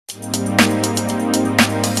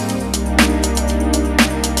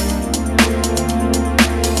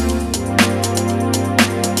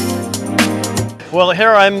Well, here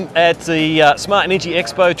I'm at the Smart Energy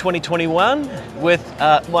Expo 2021 with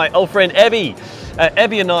my old friend Abby.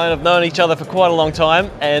 Abby and I have known each other for quite a long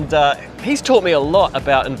time, and he's taught me a lot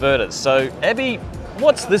about inverters. So Abby,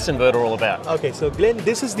 what's this inverter all about? Okay, so Glenn,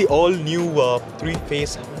 this is the all-new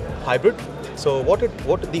three-phase hybrid. So what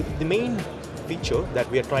the main feature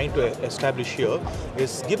that we are trying to establish here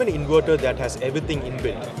is give an inverter that has everything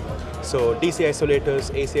inbuilt. So DC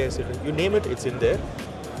isolators, AC isolators, you name it, it's in there.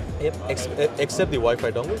 Yep. Except the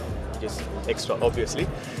Wi-Fi dongle, which is extra, obviously.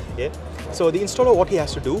 Yeah. So the installer, what he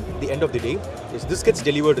has to do, the end of the day, is this gets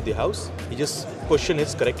delivered to the house. He just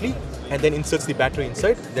positions it correctly, and then inserts the battery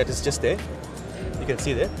inside. That is just there. You can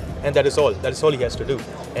see there, and that is all. That is all he has to do.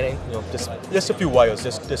 And just a few wires,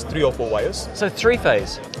 just 3 or 4 wires. So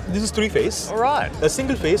three-phase. This is three-phase. All right. A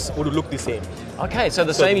single phase would look the same. Okay, so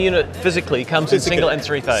the same unit physically comes in single and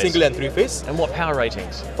three-phase. Single and three-phase. And what power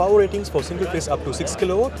ratings? Power ratings for single phase up to 6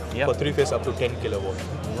 kilowatt. Yep. For three-phase up to 10 kilowatt.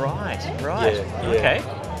 Right. Yeah. Okay.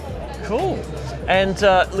 Cool. And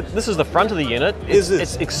look, this is the front of the unit.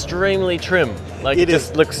 It's extremely trim. Like it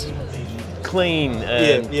just looks clean.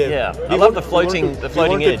 And yeah. I love the floating edge. We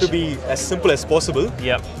want it to be as simple as possible.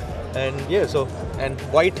 Yep. And yeah, and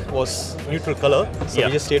white was neutral color, so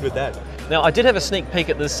we just stayed with that. Now, I did have a sneak peek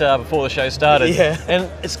at this before the show started, and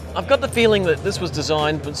I've got the feeling that this was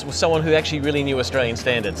designed with someone who actually really knew Australian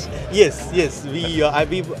standards. Yes.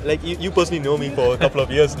 Like you personally know me for a couple of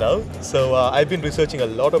years now, so I've been researching a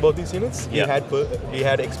lot about these units. We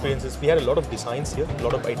had experiences, we had a lot of designs here, a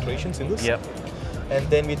lot of iterations in this. Yep. And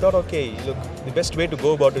then we thought, okay, look, the best way to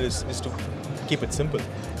go about it is to keep it simple.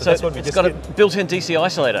 So that's what we just did. It's got a built-in DC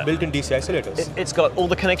isolator. Built-in DC isolators. It's got all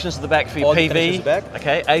the connections to the back for your all PV. The connections to the back.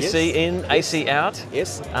 Okay, AC in, AC out.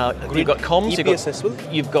 Yes. You've got comms. EPS as well.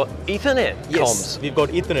 You've got Ethernet comms. We've got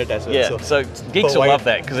Ethernet as well. Yeah. So geeks will love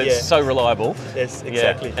that because it's so reliable. Yes,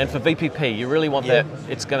 exactly. Yeah. And for VPP, you really want that.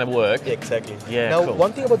 It's going to work. Exactly. Yeah. Now, cool.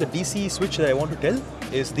 one thing about the DC switch that I want to tell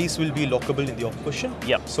is these will be lockable in the off position.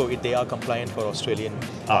 Yep. So they are compliant for Australian.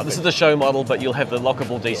 This is the show model, but you'll have the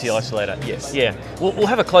lockable DC isolator. Yes. Yeah. We'll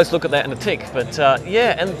have a close look at that in a tick. But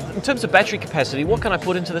yeah, and in terms of battery capacity, what can I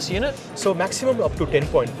put into this unit? So maximum up to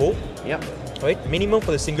 10.4. Yep. Right. Minimum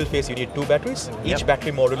for the single phase, you need 2 batteries. Each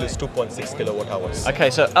battery model is 2.6 kilowatt hours.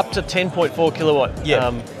 Okay, so up to 10.4 kilowatt. Yeah.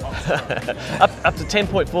 up to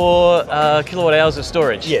 10.4 kilowatt hours of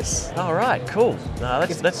storage. Yes. All right. Cool. No,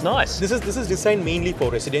 that's nice. This is designed mainly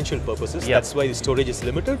for residential purposes. Yep. That's why the storage is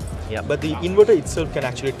limited. Yep. But the inverter itself can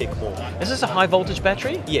actually take more. Is this a high voltage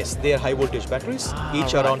battery? Yes, they are high voltage batteries.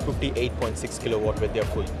 Each around 58.6 kilowatt when they are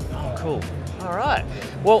full. Oh, cool. All right.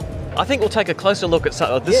 Well, I think we'll take a closer look at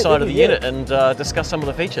this side of the unit and discuss some of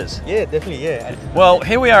the features. Yeah, definitely, yeah. Well,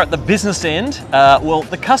 here we are at the business end, well,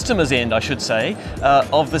 the customer's end, I should say,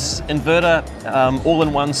 of this inverter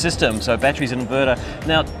all-in-one system, so batteries and inverter.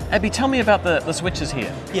 Now, Abby, tell me about the switches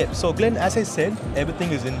here. Yeah, so Glenn, as I said,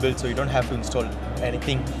 everything is inbuilt, so you don't have to install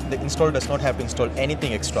anything. The installer does not have to install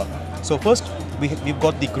anything extra. So first, we've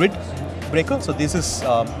got the grid breaker, so this is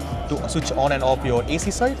to switch on and off your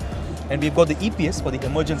AC side. And we've got the EPS for the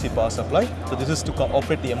emergency power supply. So this is to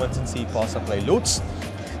operate the emergency power supply loads.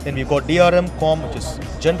 Then we've got DRM, COM, which is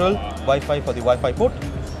general, Wi-Fi for the Wi-Fi port,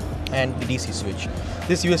 and the DC switch.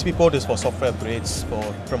 This USB port is for software upgrades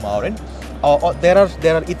from our end. There are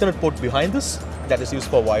Ethernet port behind this that is used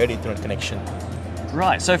for wired Ethernet connection.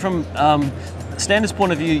 Right. So from standards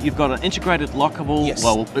point of view, you've got an integrated lockable,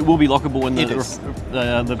 well, it will be lockable when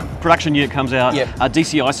the production unit comes out, a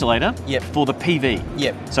DC isolator for the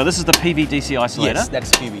PV. So this is the PV DC isolator. Yes, that's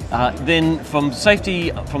PV. Then from safety,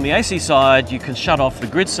 from the AC side, you can shut off the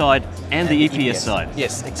grid side and the EPS side.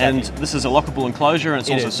 Yes, exactly. And this is a lockable enclosure, and it's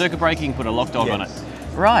also circuit breaking, you can put a lock dog on it.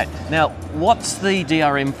 Right, now what's the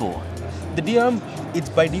DRM for? The DRM,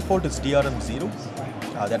 by default, it's DRM 0.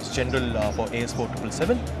 That's general for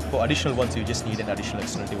AS4777. For additional ones, you just need an additional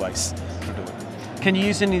external device to do it. Can you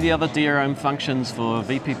use any of the other DRM functions for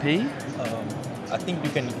VPP? I think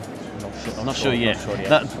you can. Not sure yet.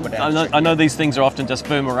 But I know these things are often just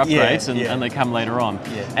firmware upgrades and they come later on.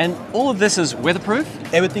 And all of this is weatherproof?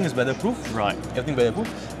 Everything is weatherproof. Right. Everything weatherproof.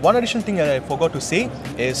 One additional thing that I forgot to say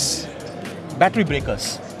is battery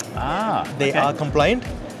breakers. They are compliant.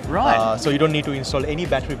 Right. So you don't need to install any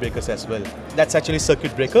battery breakers as well. That's actually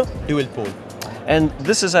circuit breaker, dual pole. And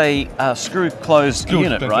this is a screw closed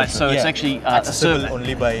unit, right? So it's actually accessible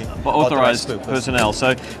only by authorized personnel.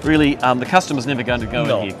 So really, the customer's never going to go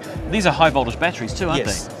in here. These are high voltage batteries too, aren't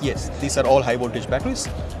they? Yes, these are all high voltage batteries.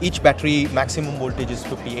 Each battery maximum voltage is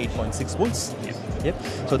 58.6 volts.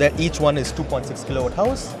 So that each one is 2.6 kilowatt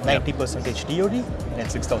hours, 90% DOD,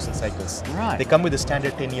 and 6,000 cycles. Right. They come with a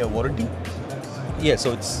standard 10-year warranty.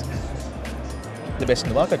 So it's the best in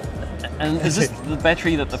the market. And is this the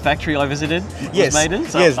battery that the factory I visited Yes. was made in?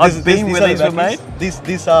 So Yes. I've been where these were made.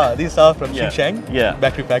 These are from Yeah. Xinjiang Yeah.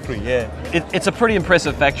 battery factory. Yeah. It's a pretty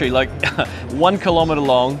impressive factory, like 1 kilometer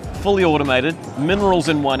long, fully automated, minerals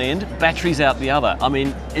in one end, batteries out the other. I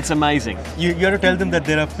mean, it's amazing. You have to tell them that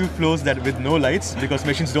there are few floors that with no lights because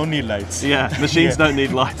machines don't need lights. Yeah, machines don't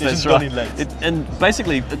need lights, Machines that's don't right. need lights. And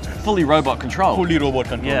basically, it's fully robot controlled. Fully robot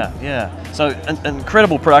control. Yeah, yeah. So, an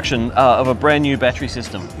incredible production of a brand new battery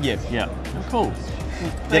system. Yeah. Yeah. Oh, cool.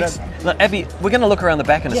 There Thanks. Look, Abby, we're going to look around the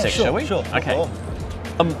back in a sec, sure, shall we? sure. No Okay.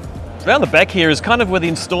 problem. Around the back here is kind of where the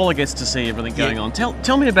installer gets to see everything going Yeah. on.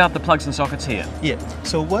 Tell me about the plugs and sockets here. Yeah.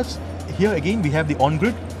 So what's here again? We have the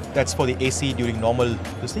on-grid. That's for the AC during normal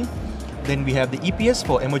this thing. Then we have the EPS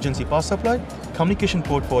for emergency power supply. Communication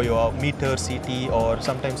port for your meter, CT, or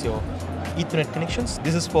sometimes your Ethernet connections.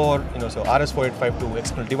 This is for so RS485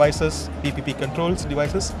 external devices, PPP controls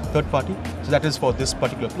devices, third party. So that is for this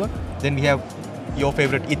particular plug. Then we have your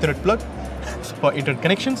favorite Ethernet plug for internet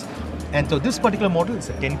connections. And so this particular model is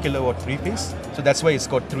a 10 kilowatt 3-phase. So that's why it's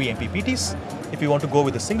got 3 MPPTs. If you want to go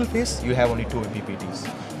with a single phase, you have only 2 MPPTs.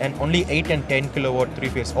 And only 8 and 10 kilowatt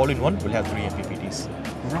 3-phase all-in-one will have 3 MPPTs.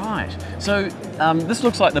 Right. So this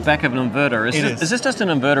looks like the back of an inverter. Is this just an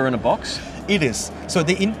inverter in a box? It is. So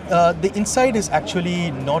the inside is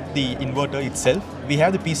actually not the inverter itself. We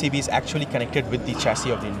have the PCBs actually connected with the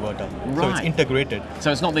chassis of the inverter. Right. So it's integrated.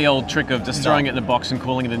 So it's not the old trick of just throwing it in a box and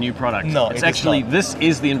calling it a new product. No, it's it is actually, not. this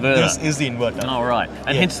is the inverter. This is the inverter. Oh, right.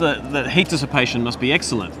 And hence the heat dissipation must be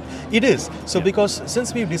excellent. It is. So because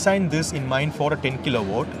since we've designed this in mind for a 10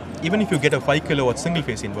 kilowatt, even if you get a 5 kilowatt single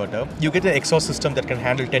phase inverter, you get an exhaust system that can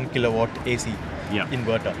handle 10 kilowatt AC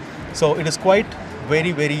inverter. So it is quite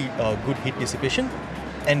very good heat dissipation.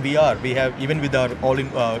 And we have even with our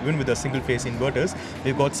even with the single phase inverters,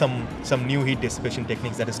 we've got some new heat dissipation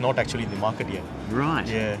techniques that is not actually in the market yet. Right.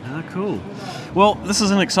 Yeah. Oh, cool. Well, this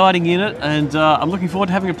is an exciting unit, and I'm looking forward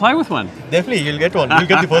to having a play with one. Definitely, you'll get one. You'll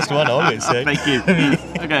get the first one always. Right? Thank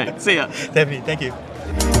you. Okay. See ya. Definitely. Thank you.